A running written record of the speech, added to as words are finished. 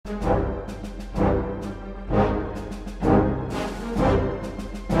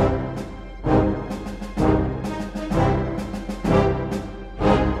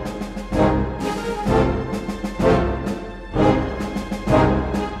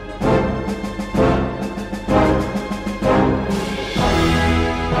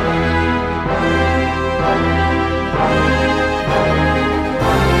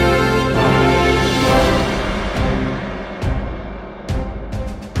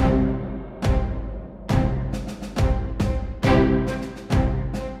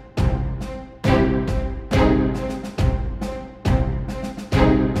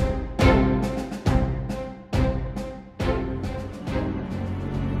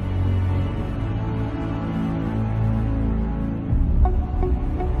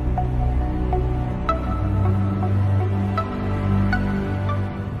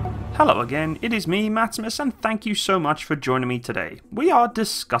Hello again, it is me, Maximus, and thank you so much for joining me today. We are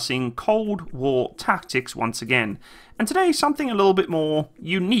discussing Cold War tactics once again, and today something a little bit more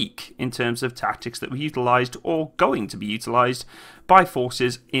unique in terms of tactics that were utilised or going to be utilised by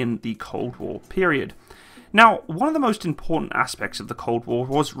forces in the Cold War period. Now, one of the most important aspects of the Cold War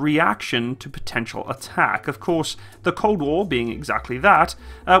was reaction to potential attack. Of course, the Cold War, being exactly that,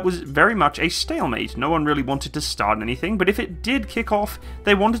 was very much a stalemate. No one really wanted to start anything, but if it did kick off,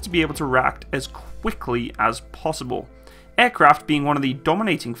 they wanted to be able to react as quickly as possible. Aircraft, being one of the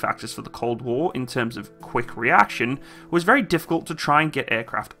dominating factors for the Cold War in terms of quick reaction, was very difficult to try and get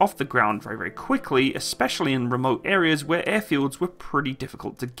aircraft off the ground very quickly, especially in remote areas where airfields were pretty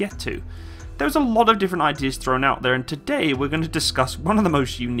difficult to get to. There's a lot of different ideas thrown out there, and today we're going to discuss one of the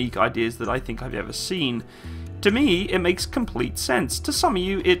most unique ideas that I think I've ever seen. To me, it makes complete sense. To some of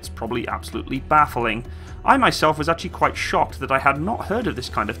you, it's probably absolutely baffling. I myself was actually quite shocked that I had not heard of this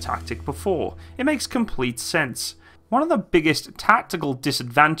kind of tactic before. It makes complete sense. One of the biggest tactical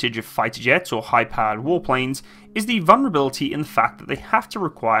disadvantage of fighter jets or high-powered warplanes is the vulnerability in the fact that they have to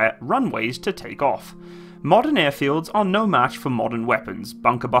require runways to take off. Modern airfields are no match for modern weapons.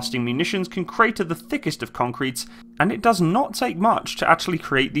 Bunker-busting munitions can crater the thickest of concretes, and it does not take much to actually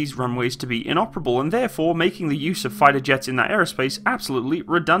create these runways to be inoperable, and therefore making the use of fighter jets in that aerospace absolutely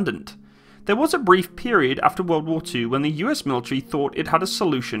redundant. There was a brief period after World War II when the US military thought it had a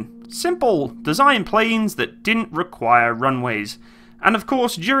solution. Simple! Design planes that didn't require runways. And of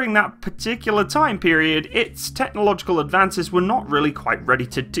course, during that particular time period, its technological advances were not really quite ready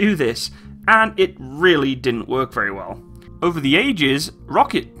to do this, and it really didn't work very well. Over the ages,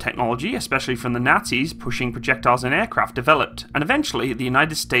 rocket technology, especially from the Nazis pushing projectiles in aircraft, developed, and eventually the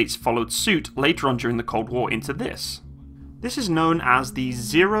United States followed suit later on during the Cold War into this. This is known as the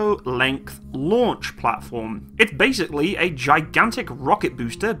Zero-Length Launch Platform. It's basically a gigantic rocket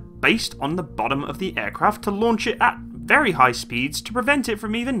booster based on the bottom of the aircraft to launch it at very high speeds to prevent it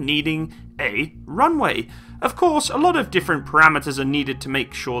from even needing a runway. Of course, a lot of different parameters are needed to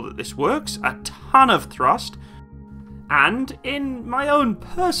make sure that this works, a ton of thrust, and in my own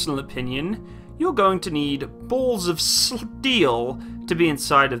personal opinion, you're going to need balls of steel to be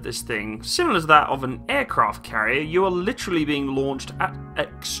inside of this thing. Similar to that of an aircraft carrier, you are literally being launched at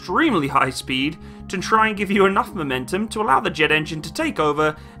extremely high speed to try and give you enough momentum to allow the jet engine to take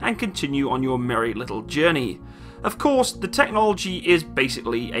over and continue on your merry little journey. Of course, the technology is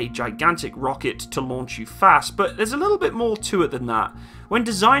basically a gigantic rocket to launch you fast, but there's a little bit more to it than that. When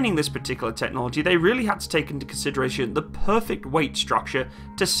designing this particular technology, they really had to take into consideration the perfect weight structure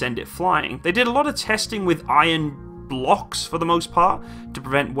to send it flying. They did a lot of testing with iron blocks for the most part to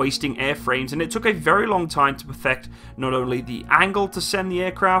prevent wasting airframes, and it took a very long time to perfect not only the angle to send the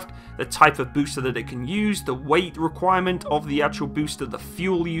aircraft, the type of booster that it can use, the weight requirement of the actual booster, the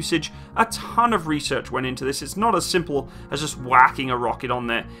fuel usage. A ton of research went into this. It's not as simple as just whacking a rocket on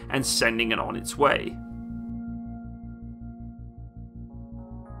there and sending it on its way.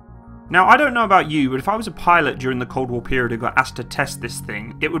 Now, I don't know about you, but if I was a pilot during the Cold War period and got asked to test this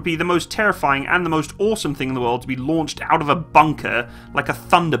thing, it would be the most terrifying and the most awesome thing in the world to be launched out of a bunker like a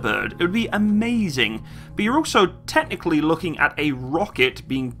Thunderbird. It would be amazing. But you're also technically looking at a rocket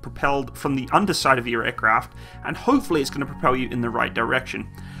being propelled from the underside of your aircraft, and hopefully it's going to propel you in the right direction.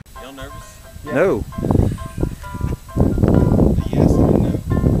 Feel nervous? Yeah. No. Yes and no.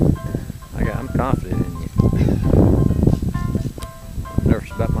 I'm confident in you. I'm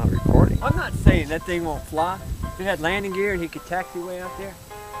nervous about my recording. I'm not saying that thing won't fly. If it had landing gear and he could taxi way out there.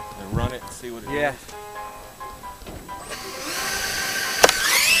 And run it and see what it Yeah.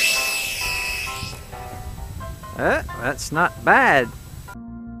 does. That's not bad.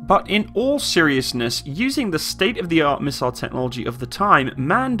 But in all seriousness, using the state-of-the-art missile technology of the time,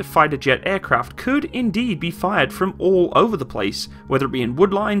 manned fighter jet aircraft could indeed be fired from all over the place, whether it be in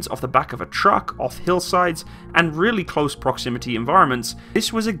woodlines, off the back of a truck, off hillsides, and really close proximity environments.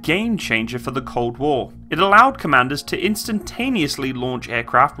 This was a game changer for the Cold War. It allowed commanders to instantaneously launch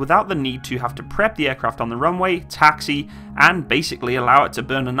aircraft without the need to have to prep the aircraft on the runway, taxi, and basically allow it to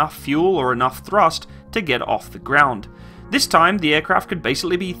burn enough fuel or enough thrust to get off the ground. This time, the aircraft could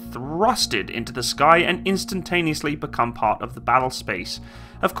basically be thrusted into the sky and instantaneously become part of the battle space.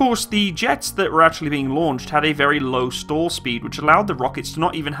 Of course, the jets that were actually being launched had a very low stall speed, which allowed the rockets to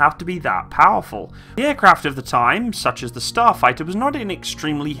not even have to be that powerful. The aircraft of the time, such as the Starfighter, was not an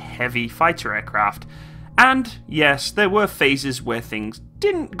extremely heavy fighter aircraft. And yes, there were phases where things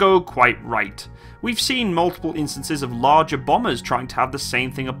didn't go quite right. We've seen multiple instances of larger bombers trying to have the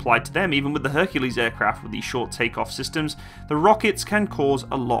same thing applied to them. Even with the Hercules aircraft with these short takeoff systems, the rockets can cause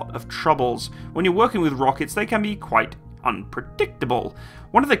a lot of troubles. When you're working with rockets, they can be quite unpredictable.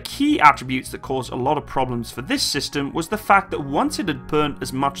 One of the key attributes that caused a lot of problems for this system was the fact that once it had burnt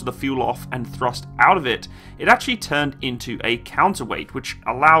as much of the fuel off and thrust out of it, it actually turned into a counterweight, which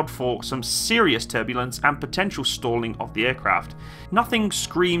allowed for some serious turbulence and potential stalling of the aircraft. Nothing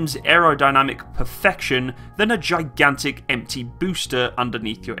screams aerodynamic perfection than a gigantic empty booster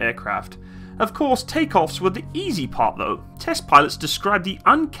underneath your aircraft. Of course, takeoffs were the easy part though. Test pilots described the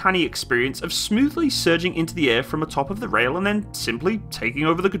uncanny experience of smoothly surging into the air from atop of the rail and then simply taking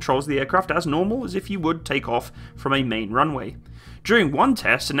over the controls of the aircraft as normal as if you would take off from a main runway. During one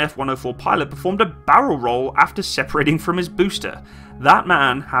test, an F-104 pilot performed a barrel roll after separating from his booster. That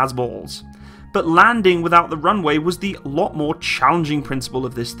man has balls. But landing without the runway was the lot more challenging principle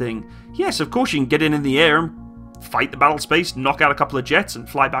of this thing. Yes, of course you can get in the air and fight the battle space, knock out a couple of jets and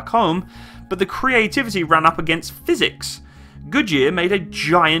fly back home, but the creativity ran up against physics. Goodyear made a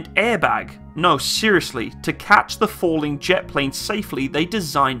giant airbag. No, seriously, to catch the falling jet plane safely, they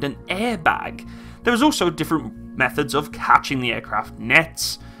designed an airbag. There was also different methods of catching the aircraft: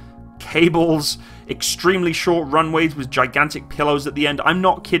 nets, cables, extremely short runways with gigantic pillows at the end. I'm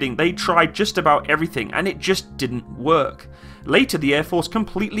not kidding, they tried just about everything and it just didn't work. Later, the Air Force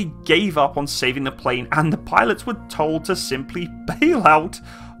completely gave up on saving the plane and the pilots were told to simply bail out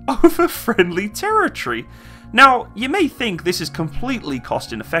over friendly territory. Now, you may think this is completely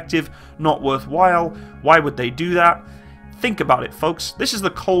cost ineffective, not worthwhile. Why would they do that? Think about it, folks. This is the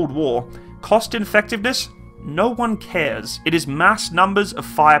Cold War. Cost ineffectiveness? No one cares. It is mass numbers of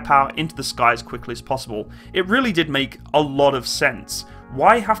firepower into the sky as quickly as possible. It really did make a lot of sense.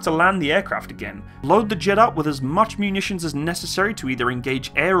 Why have to land the aircraft again? Load the jet up with as much munitions as necessary to either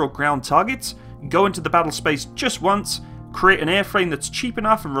engage air or ground targets, go into the battle space just once, create an airframe that's cheap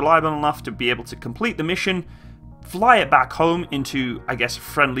enough and reliable enough to be able to complete the mission, fly it back home into, I guess,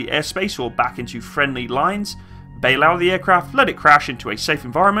 friendly airspace or back into friendly lines, bail out of the aircraft, let it crash into a safe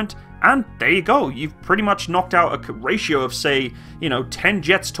environment, and there you go. You've pretty much knocked out a ratio of, say, 10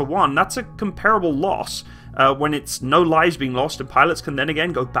 jets to 1. That's a comparable loss when it's no lives being lost and pilots can then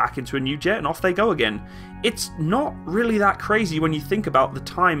again go back into a new jet and off they go again. It's not really that crazy when you think about the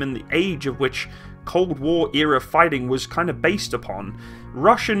time and the age of which Cold War era fighting was kind of based upon.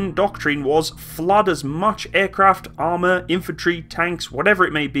 Russian doctrine was flood as much aircraft, armor, infantry, tanks, whatever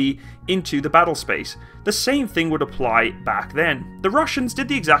it may be, into the battle space. The same thing would apply back then. The Russians did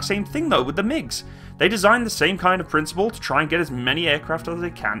the exact same thing though with the MiGs. They designed the same kind of principle to try and get as many aircraft as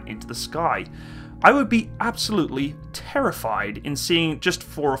they can into the sky. I would be absolutely terrified in seeing just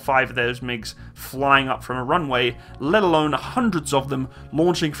 4 or 5 of those MiGs flying up from a runway, let alone hundreds of them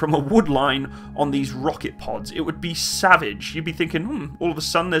launching from a wood line on these rocket pods. It would be savage. You'd be thinking, all of a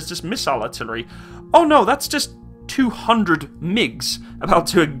sudden there's just missile artillery. Oh no, that's just 200 MiGs about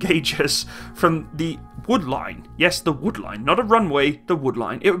to engage us from the wood line. Yes, the wood line, not a runway, the wood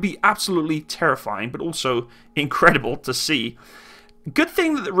line. It would be absolutely terrifying, but also incredible to see. Good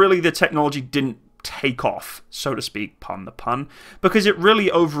thing that really the technology didn't take off, so to speak, pun the pun, because it really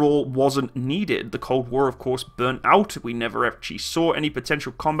overall wasn't needed. The Cold War, of course, burnt out. We never actually saw any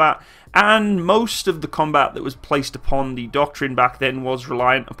potential combat, and most of the combat that was placed upon the doctrine back then was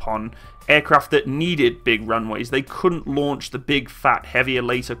reliant upon aircraft that needed big runways. They couldn't launch the big, fat, heavier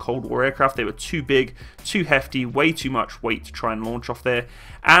later Cold War aircraft. They were too big, too hefty, way too much weight to try and launch off there,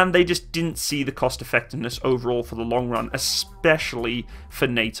 and they just didn't see the cost effectiveness overall for the long run, especially for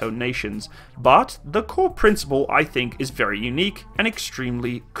NATO nations. But the core principle, I think, is very unique and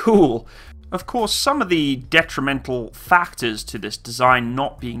extremely cool. Of course, some of the detrimental factors to this design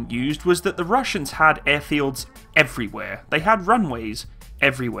not being used was that the Russians had airfields everywhere. They had runways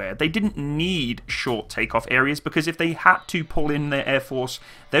everywhere. They didn't need short takeoff areas because if they had to pull in their air force,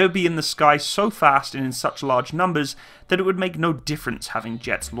 they would be in the sky so fast and in such large numbers that it would make no difference having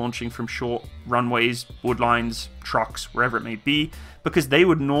jets launching from short runways, wood lines, trucks, wherever it may be, because they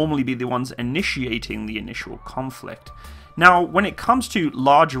would normally be the ones initiating the initial conflict. Now, when it comes to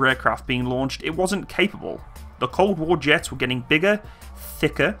larger aircraft being launched, it wasn't capable. The Cold War jets were getting bigger,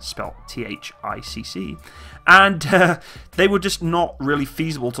 thicker, spelled T-H-I-C-C, and they were just not really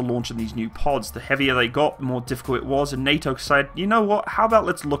feasible to launch in these new pods. The heavier they got, the more difficult it was, and NATO decided, you know what, how about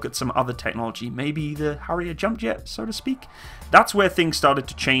let's look at some other technology, maybe the Harrier jump jet, so to speak. That's where things started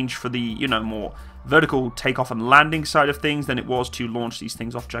to change for the, more vertical takeoff and landing side of things than it was to launch these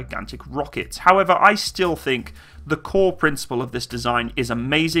things off gigantic rockets. However, I still think the core principle of this design is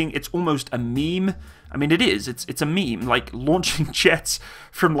amazing. It's almost a meme. I mean, it is. It's a meme. Like, launching jets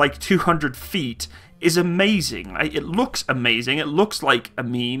from like 200 feet is amazing. It looks amazing. It looks like a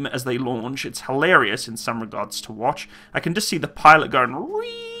meme as they launch. It's hilarious in some regards to watch. I can just see the pilot going,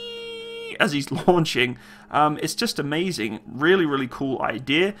 whee, as he's launching. It's just amazing. Really, really cool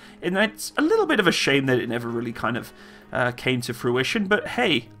idea. And it's a little bit of a shame that it never really kind of came to fruition. But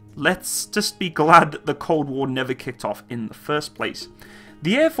hey, let's just be glad that the Cold War never kicked off in the first place.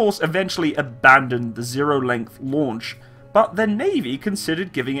 The Air Force eventually abandoned the zero-length launch, but the Navy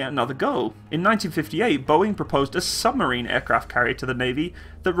considered giving it another go. In 1958, Boeing proposed a submarine aircraft carrier to the Navy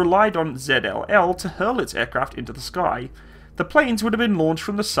that relied on ZLL to hurl its aircraft into the sky. The planes would have been launched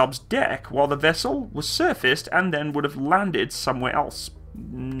from the sub's deck, while the vessel was surfaced and then would have landed somewhere else.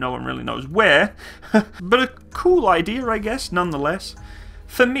 No one really knows where, but a cool idea, I guess, nonetheless.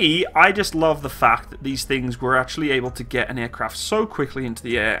 For me, I just love the fact that these things were actually able to get an aircraft so quickly into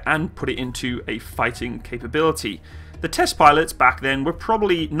the air and put it into a fighting capability. The test pilots back then were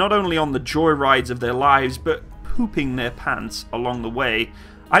probably not only on the joyrides of their lives, but pooping their pants along the way.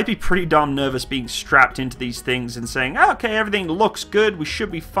 I'd be pretty darn nervous being strapped into these things and saying, okay, everything looks good, we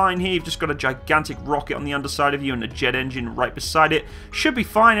should be fine here, you've just got a gigantic rocket on the underside of you and a jet engine right beside it. Should be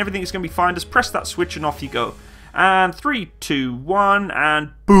fine, everything's going to be fine, just press that switch and off you go. And 3, 2, 1,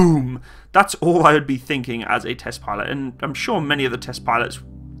 and boom! That's all I would be thinking as a test pilot, and I'm sure many of the test pilots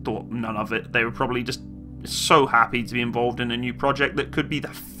thought none of it. They were probably just so happy to be involved in a new project that could be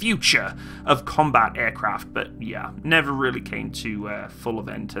the future of combat aircraft, but yeah, never really came to full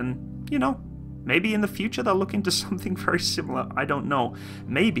event. And you know, maybe in the future they'll look into something very similar. I don't know.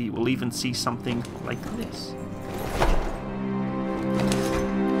 Maybe we'll even see something like this.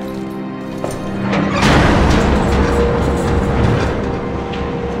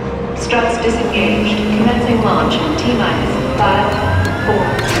 Struts disengaged. Commencing launch in T-minus 5, 4,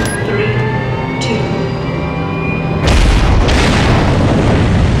 3, 2.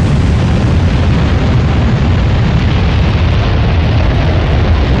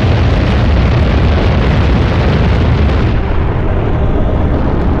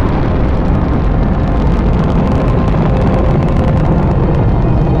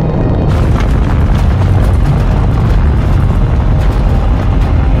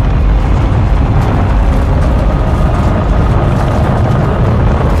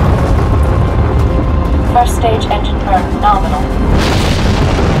 First stage engine burn nominal.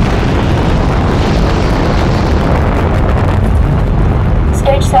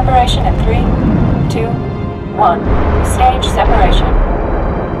 Stage separation in 3, 2, 1. Stage separation.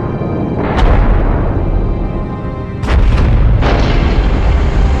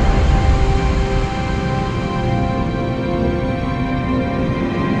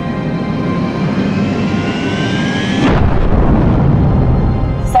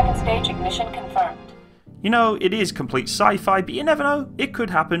 Second stage ignition confirmed. You know, it is complete sci-fi, but you never know, it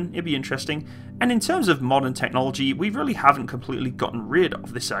could happen, it'd be interesting. And in terms of modern technology, we really haven't completely gotten rid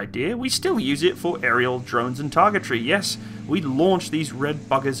of this idea. We still use it for aerial drones and targetry. Yes, we launch these red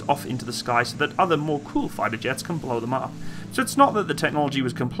buggers off into the sky so that other more cool fighter jets can blow them up. So it's not that the technology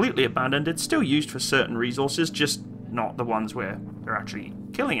was completely abandoned, it's still used for certain resources, just not the ones where they're actually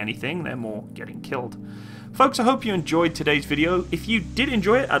killing anything, they're more getting killed. Folks, I hope you enjoyed today's video. If you did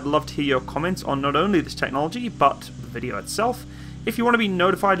enjoy it, I'd love to hear your comments on not only this technology, but the video itself. If you want to be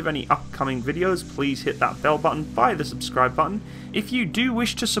notified of any upcoming videos, please hit that bell button via the subscribe button. If you do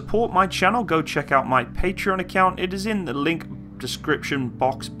wish to support my channel, go check out my Patreon account. It is in the link description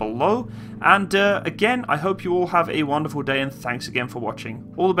box below. And again, I hope you all have a wonderful day, and thanks again for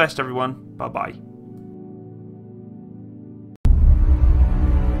watching. All the best, everyone. Bye-bye.